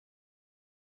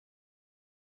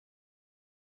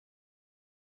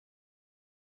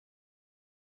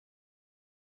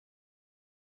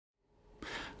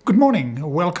Good morning.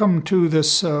 Welcome to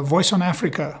this Voice on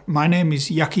Africa. My name is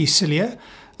Yaki Cilia.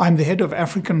 I'm the head of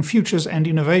African Futures and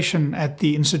Innovation at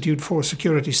the Institute for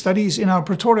Security Studies in our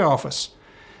Pretoria office.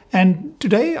 And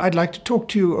today I'd like to talk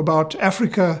to you about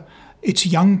Africa, its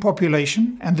young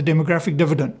population, and the demographic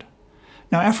dividend.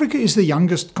 Now, Africa is the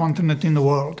youngest continent in the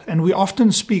world, and we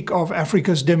often speak of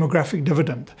Africa's demographic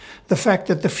dividend, the fact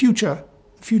that the future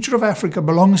of Africa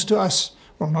belongs to us,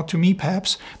 well, not to me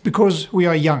perhaps, because we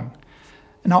are young.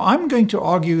 Now, I'm going to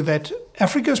argue that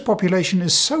Africa's population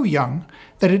is so young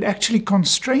that it actually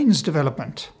constrains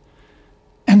development,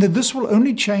 and that this will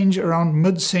only change around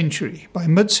mid-century. By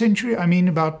mid-century, I mean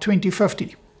about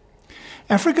 2050.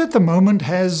 Africa at the moment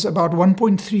has about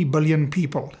 1.3 billion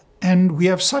people, and we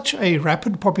have such a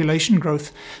rapid population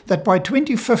growth that by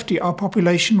 2050 our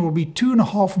population will be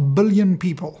 2.5 billion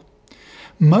people.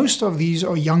 Most of these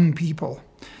are young people.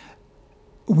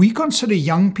 We consider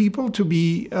young people to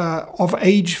be of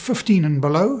age 15 and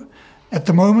below. At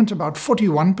the moment, about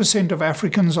 41% of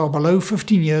Africans are below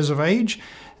 15 years of age.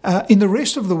 In the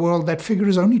rest of the world, that figure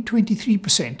is only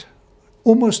 23%,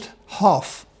 almost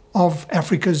half of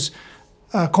Africa's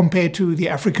compared to the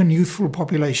African youthful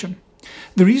population.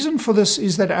 The reason for this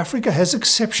is that Africa has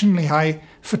exceptionally high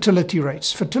fertility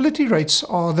rates. Fertility rates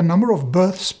are the number of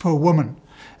births per woman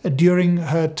during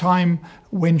her time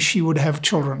when she would have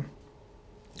children.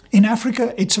 In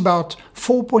Africa, it's about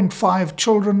 4.5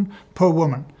 children per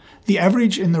woman. The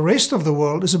average in the rest of the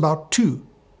world is about 2.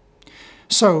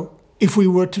 So, if we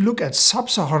were to look at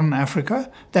sub-Saharan Africa,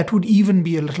 that would even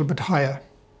be a little bit higher.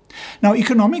 Now,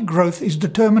 economic growth is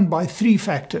determined by 3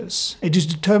 factors. It is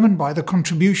determined by the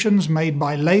contributions made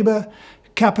by labor,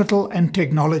 capital, and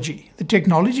technology. The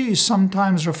technology is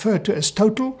sometimes referred to as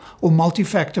total or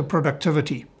multi-factor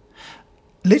productivity.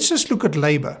 Let's just look at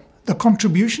labor. The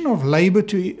contribution of labor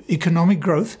to economic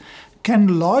growth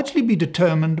can largely be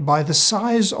determined by the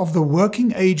size of the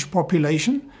working age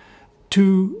population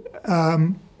to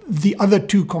the other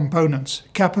 2 components,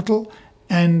 capital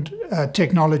and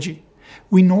technology.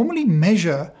 We normally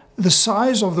measure the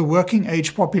size of the working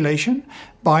age population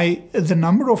by the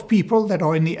number of people that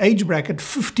are in the age bracket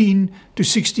 15 to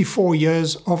 64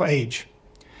 years of age.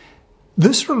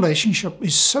 This relationship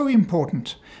is so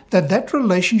important that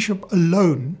relationship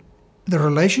alone, the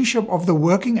relationship of the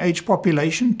working age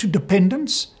population to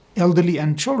dependents, elderly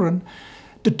and children,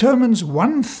 determines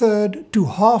 1/3 to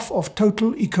half of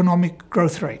total economic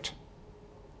growth rate.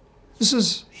 This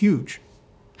is huge.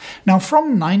 Now,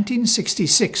 from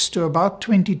 1966 to about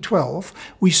 2012,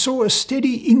 we saw a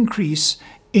steady increase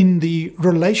in the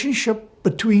relationship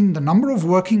between the number of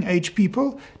working age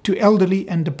people to elderly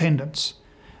and dependents.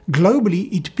 Globally,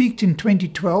 it peaked in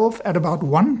 2012 at about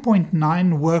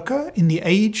 1.9 worker in the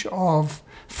age of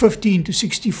 15 to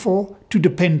 64 to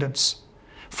dependents.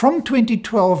 From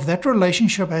 2012, that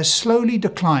relationship has slowly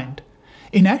declined.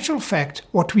 In actual fact,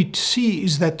 what we see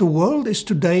is that the world is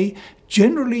today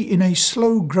generally in a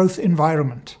slow growth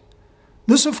environment.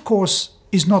 This, of course,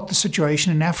 is not the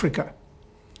situation in Africa.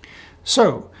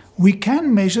 So, we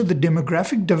can measure the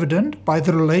demographic dividend by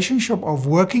the relationship of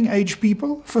working age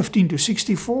people, 15 to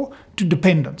 64, to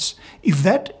dependents. If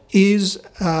that is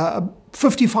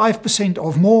 55%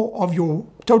 or more of your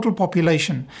total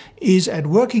population is at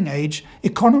working age,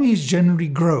 economies generally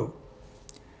grow.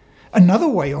 Another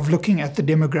way of looking at the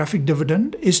demographic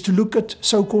dividend is to look at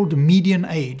so-called median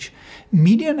age.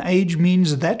 Median age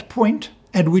means that point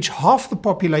at which half the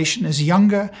population is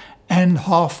younger and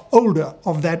half older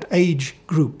of that age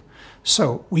group.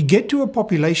 So we get to a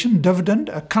population dividend,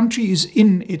 a country is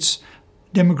in its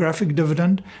demographic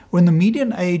dividend when the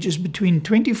median age is between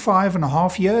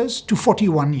 25.5 years to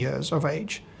 41 years of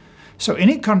age. So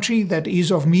any country that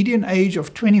is of median age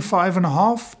of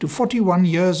 25.5 to 41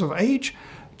 years of age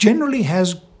generally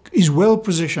is well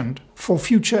positioned for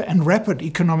future and rapid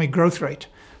economic growth rate.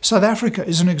 South Africa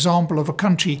is an example of a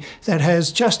country that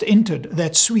has just entered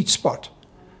that sweet spot.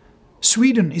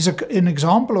 Sweden is an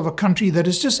example of a country that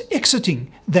is just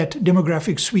exiting that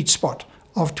demographic sweet spot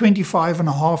of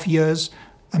 25.5 years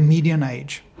a median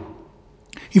age.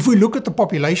 If we look at the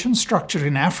population structure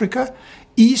in Africa,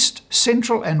 East,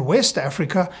 Central and West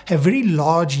Africa have very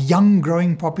large young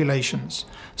growing populations.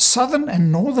 Southern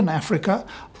and Northern Africa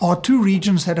are 2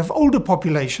 regions that have older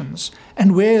populations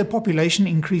and where population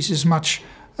increase is much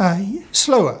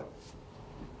slower.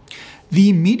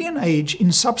 The median age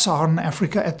in sub-Saharan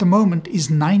Africa at the moment is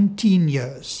 19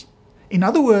 years. In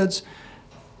other words,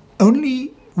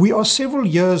 we are several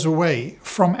years away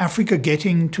from Africa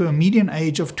getting to a median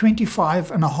age of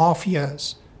 25.5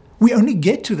 years. We only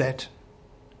get to that,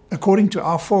 according to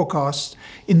our forecasts,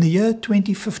 in the year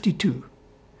 2052.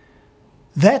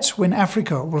 That's when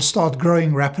Africa will start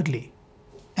growing rapidly,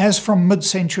 as from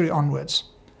mid-century onwards.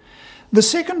 The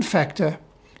second factor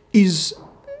is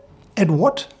at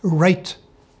what rate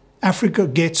Africa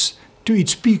gets to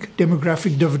its peak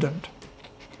demographic dividend.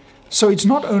 So it's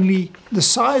not only the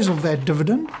size of that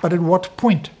dividend, but at what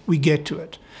point we get to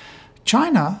it.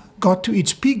 China got to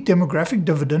its peak demographic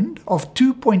dividend of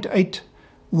 2.8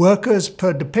 workers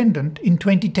per dependent in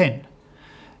 2010,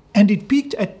 and it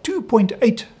peaked at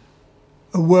 2.8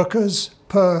 workers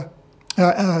per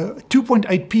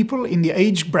 2.8 people in the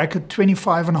age bracket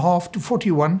 25.5 to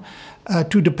 41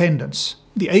 to dependents.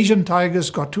 The Asian tigers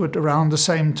got to it around the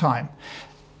same time.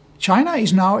 China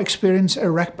is now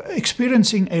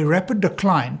experiencing a rapid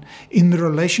decline in the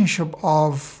relationship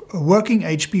of working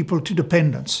age people to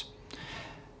dependents.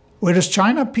 Whereas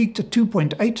China peaked at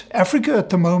 2.8, Africa at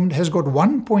the moment has got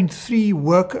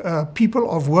 1.3 people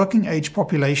of working age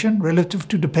population relative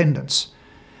to dependents.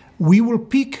 We will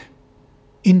peak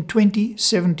in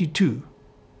 2072.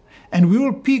 And we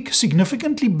will peak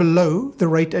significantly below the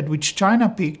rate at which China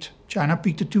peaked. China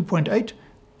peaked at 2.8.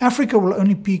 Africa will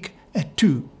only peak at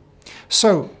 2.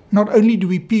 So not only do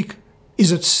we peak,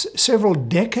 is it several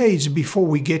decades before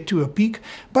we get to a peak,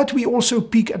 but we also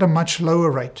peak at a much lower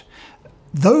rate.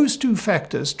 Those two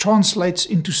factors translates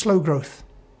into slow growth.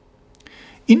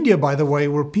 India, by the way,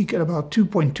 will peak at about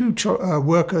 2.2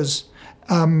 workers,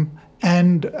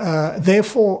 and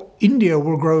therefore India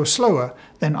will grow slower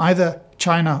than either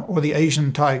China or the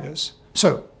Asian tigers.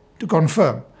 So, to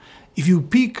confirm, if you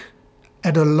peak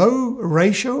at a low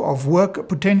ratio of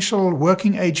potential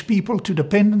working age people to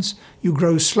dependents, you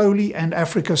grow slowly, and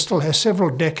Africa still has several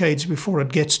decades before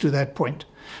it gets to that point.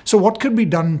 So what could be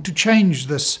done to change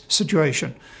this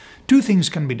situation? Two things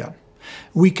can be done.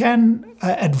 We can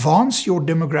advance your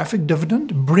demographic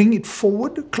dividend, bring it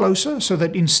forward closer so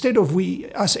that instead of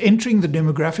us entering the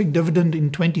demographic dividend in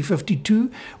 2052,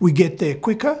 we get there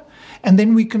quicker. And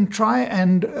then we can try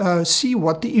and see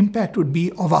what the impact would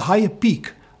be of a higher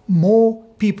peak, more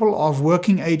people of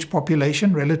working age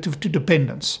population relative to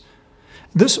dependents.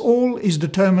 This all is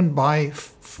determined by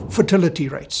fertility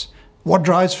rates. What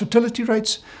drives fertility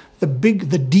rates? The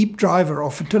deep driver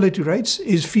of fertility rates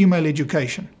is female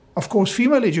education. Of course,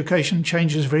 female education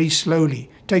changes very slowly.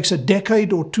 It takes a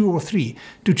decade or 2 or 3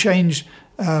 to change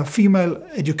female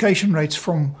education rates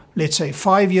from, let's say,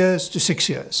 5 years to 6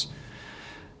 years.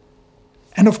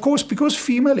 And of course, because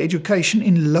female education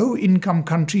in low-income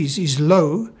countries is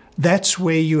low, that's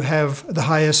where you have the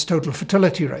highest total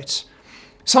fertility rates.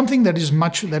 Something that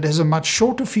has a much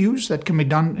shorter fuse, that can be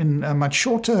done in a much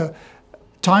shorter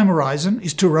time horizon,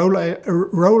 is to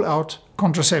roll out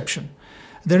contraception.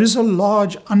 There is a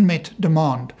large unmet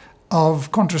demand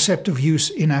of contraceptive use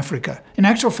in Africa. In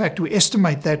actual fact, we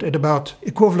estimate that at about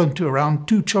equivalent to around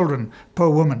 2 children per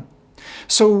woman.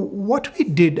 So what we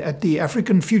did at the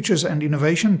African Futures and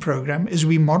Innovation Program is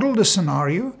we modeled a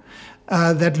scenario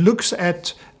that looks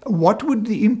at what would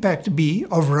the impact be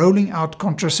of rolling out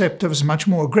contraceptives much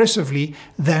more aggressively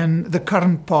than the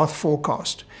current path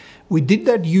forecast. We did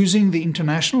that using the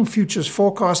International Futures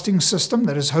Forecasting System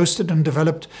that is hosted and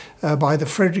developed by the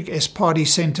Frederick S. Pardee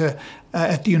Center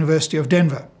at the University of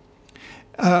Denver.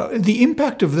 The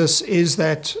impact of this is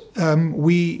that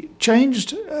we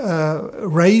raised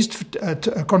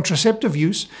contraceptive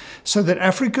use so that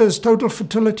Africa's total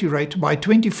fertility rate by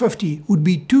 2050 would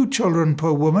be 2 children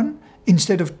per woman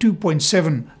instead of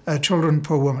 2.7 children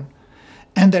per woman.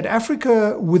 And that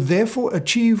Africa would therefore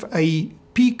achieve a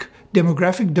peak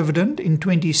demographic dividend in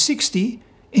 2060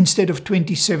 instead of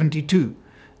 2072.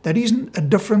 That is a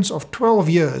difference of 12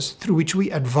 years through which we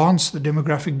advance the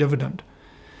demographic dividend.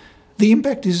 The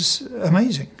impact is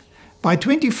amazing. By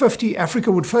 2050,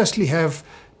 Africa would firstly have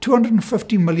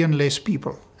 250 million less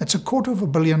people. That's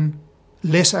 250 million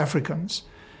less Africans.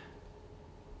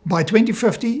 By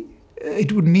 2050,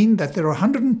 it would mean that there are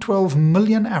 112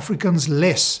 million Africans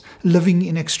less living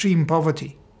in extreme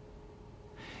poverty.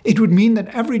 It would mean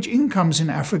that average incomes in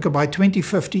Africa by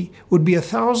 2050 would be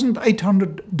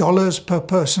 $1,800 per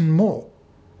person more,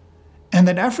 and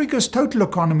that Africa's total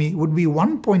economy would be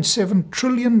 $1.7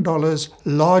 trillion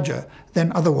larger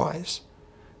than otherwise.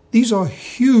 These are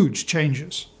huge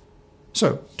changes.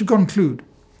 So, to conclude,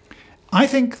 I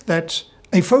think that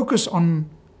a focus on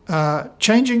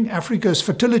changing Africa's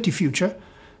fertility future,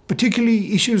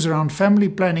 particularly issues around family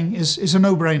planning, is a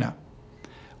no-brainer.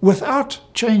 Without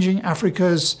changing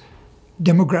Africa's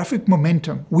demographic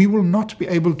momentum, we will not be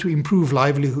able to improve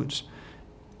livelihoods.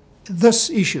 This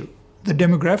issue, the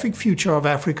demographic future of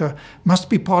Africa,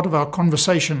 must be part of our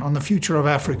conversation on the future of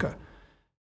Africa.